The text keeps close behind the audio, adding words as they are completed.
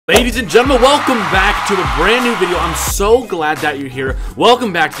and gentlemen, welcome back to a brand new video. I'm so glad that you're here.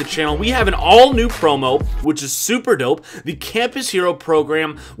 Welcome back to the channel. We have an all new promo, which is super dope. The Campus Hero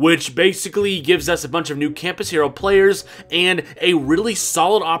program, which basically gives us a bunch of new Campus Hero players and a really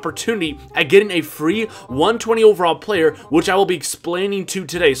solid opportunity at getting a free 120 overall player, which I will be explaining to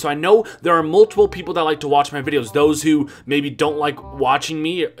today. So I know there are multiple people that like to watch my videos. Those who maybe don't like watching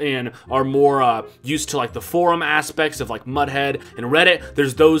me and are more used to like the forum aspects of like Mudhead and Reddit.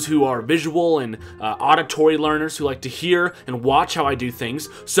 There's those who are visual and auditory learners who like to hear and watch how I do things.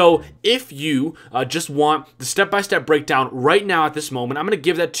 So if you just want the step-by-step breakdown right now at this moment, I'm going to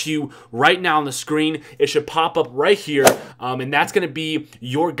give that to you right now on the screen. It should pop up right here, and that's going to be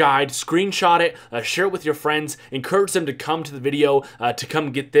your guide. Screenshot it, share it with your friends, encourage them to come to the video to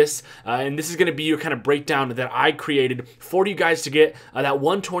come get this, and this is going to be your kind of breakdown that I created for you guys to get that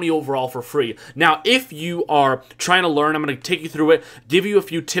 120 overall for free. Now, if you are trying to learn, I'm going to take you through it, give you a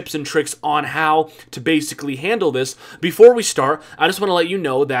few tips and tricks on how to basically handle this. Before we start, I just want to let you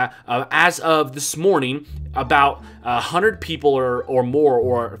know that as of this morning, about 100 people or more,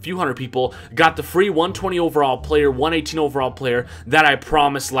 or a few hundred people got the free 120 overall player, 118 overall player that I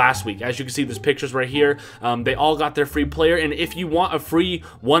promised last week. As you can see, there's pictures right here. They all got their free player, and if you want a free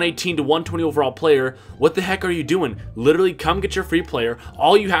 118 to 120 overall player, what the heck are you doing? Literally, come get your free player.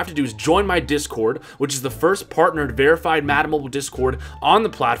 All you have to do is join my Discord, which is the first partnered verified Madden Mobile Discord on the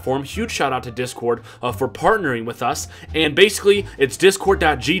platform. Huge shout out to Discord for partnering with us. And basically, it's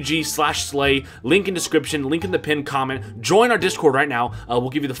discord.gg/slay, link in description, link in the pinned comment. Join our Discord right now. We'll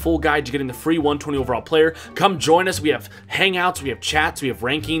give you the full guide to getting the free 120 overall player. Come join us. We have hangouts, we have chats, we have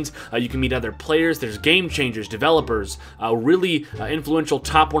rankings. You can meet other players. There's game changers, developers, really influential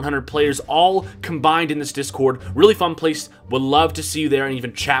top 100 players all combined in this Discord. Really fun place. Would love to see you there and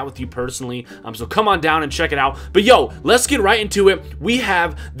even chat with you personally. So come on down and check it out. But yo, let's get right into it. We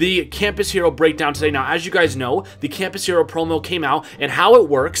have the Campus Hero breakdown today. Now, as you guys know, the Campus Hero promo came out, and how it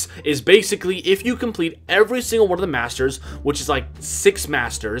works is basically if you complete every single one of the masters, which is like 6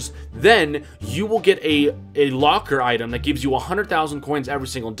 masters, then you will get a locker item that gives you 100,000 coins every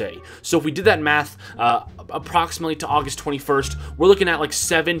single day. So if we did that math approximately to August 21st, we're looking at like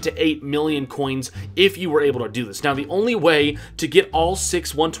 7 to 8 million coins if you were able to do this. Now, the only way to get all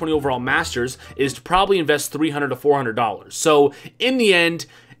 6 120 overall masters is to probably invest $300 to $400. So in the end,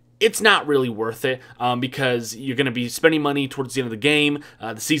 it's not really worth it because you're going to be spending money towards the end of the game.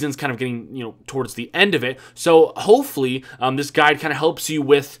 The season's kind of getting, towards the end of it. So hopefully this guide kind of helps you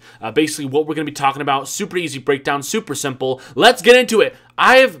with basically what we're going to be talking about. Super easy breakdown, super simple. Let's get into it.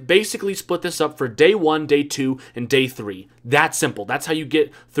 I have basically split this up for day 1, day 2, and day 3. That's simple. That's how you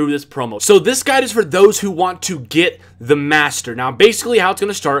get through this promo. So this guide is for those who want to get the master. Now, basically how it's going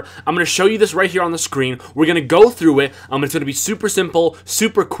to start, I'm going to show you this right here on the screen. We're going to go through it. It's going to be super simple,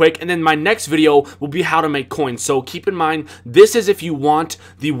 super quick, and then my next video will be how to make coins. So keep in mind, this is if you want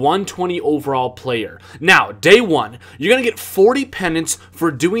the 120 overall player. Now, day 1, you're going to get 40 pennants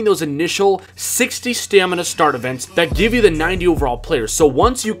for doing those initial 60 stamina start events that give you the 90 overall players. So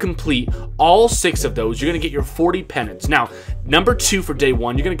once you complete all 6 of those, you're going to get your 40 pennants. Now, number 2 for day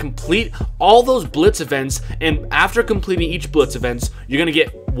 1, you're going to complete all those blitz events, and after completing each blitz events, you're going to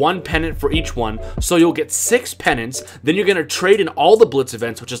get 1 pennant for each one. So you'll get 6 pennants. Then you're going to trade in all the blitz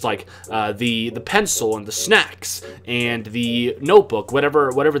events, which is like the pencil and the snacks and the notebook,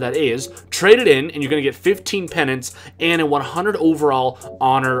 whatever that is. Trade it in, and you're going to get 15 pennants and a 100 overall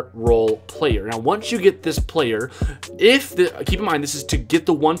honor roll player. Now, once you get this player, keep in mind this is to get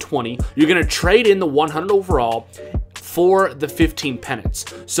the 120, you're going to trade in the 100 overall for the 15 pennants.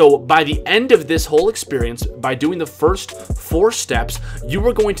 So by the end of this whole experience, by doing the first 4 steps, you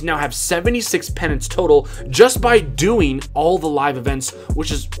are going to now have 76 pennants total just by doing all the live events,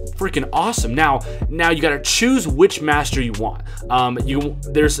 which is freaking awesome. Now you got to choose which master you want.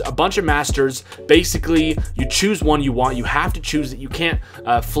 There's a bunch of masters. Basically, you choose one you want. You have to choose it. You can't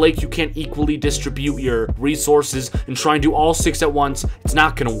flake. You can't equally distribute your resources and try and do all 6 at once. It's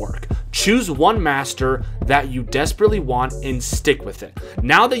not going to work. Choose one master that you desperately want and stick with it.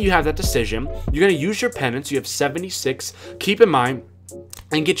 Now that you have that decision, you're going to use your pennants. You have 76. Keep in mind,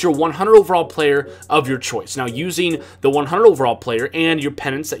 and get your 100 overall player of your choice. Now, using the 100 overall player and your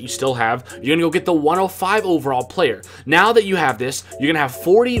pennants that you still have, you're gonna go get the 105 overall player. Now that you have this, you're gonna have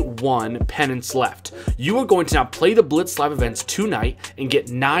 41 pennants left. You are going to now play the Blitz live events tonight and get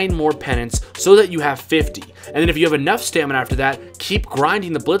 9 more pennants so that you have 50. And then if you have enough stamina after that, keep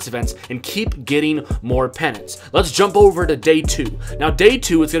grinding the Blitz events and keep getting more pennants. Let's jump over to day 2. Now, day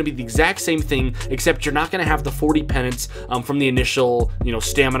 2 is gonna be the exact same thing, except you're not gonna have the 40 pennants from the initial actual,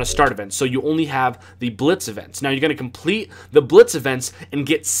 stamina start events. So you only have the blitz events. Now you're going to complete the blitz events and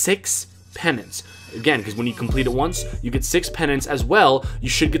get 6 pennants. Again, because when you complete it once, you get 6 pennants as well. You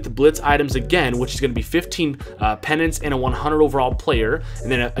should get the blitz items again, which is going to be 15 pennants and a 100 overall player. And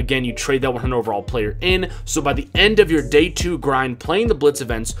then again, you trade that 100 overall player in. So by the end of your day 2 grind playing the blitz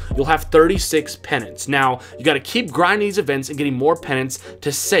events, you'll have 36 pennants. Now, you got to keep grinding these events and getting more pennants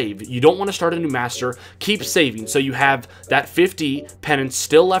to save. You don't want to start a new master. Keep saving. So you have that 50 pennants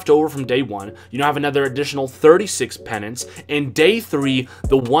still left over from day 1. You now have another additional 36 pennants. And day 3,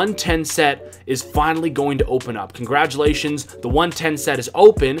 the 110 set is finally going to open up. Congratulations, the 110 set is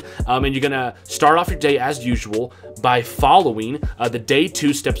open, and you're gonna start off your day as usual by following the day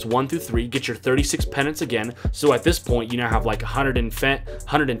 2 steps 1 through 3. Get your 36 pennants again. So at this point, you now have like 110,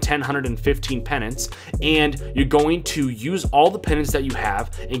 115 pennants, and you're going to use all the pennants that you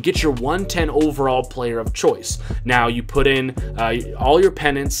have and get your 110 overall player of choice. Now you put in all your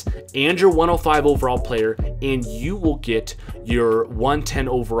pennants and your 105 overall player, and you will get your 110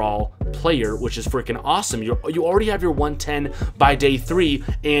 overall player, which is freaking awesome. You already have your 110 by day 3,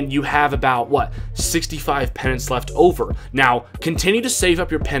 and you have about, what, 65 pennants left over. Now, continue to save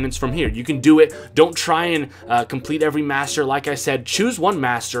up your pennants from here. You can do it. Don't try and complete every master. Like I said, choose one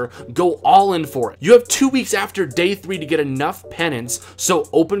master. Go all in for it. You have 2 weeks after day 3 to get enough pennants, so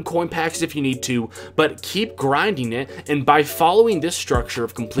open coin packs if you need to, but keep grinding it, and by following this structure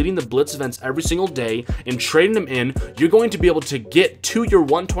of completing the blitz events every single day and trading them in, you're going to be able to get to your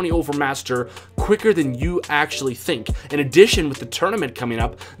 120 over master quicker than you actually think. In addition, with the tournament coming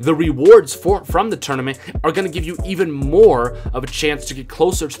up, the rewards from the tournament are going to give you even more of a chance to get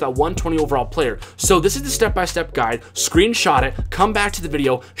closer to that 120 overall player. So this is the step-by-step guide. Screenshot it, come back to the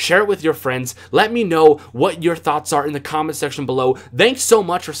video, share it with your friends. Let me know what your thoughts are in the comment section below. Thanks so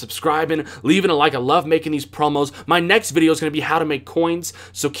much for subscribing, leaving a like. I love making these promos. My next video is going to be how to make coins,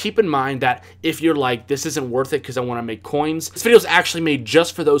 so keep in mind that if you're like, this isn't worth it because I want to make coins, this video is actually made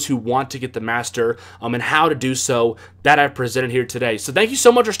just for those who want to get the master, and how to do so that I've presented here today. So thank you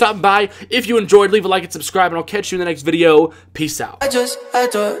so much for stopping by. If you enjoyed, leave a like and subscribe, and I'll catch you in the next video. Peace out. I just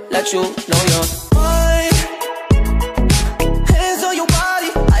had to let you know you're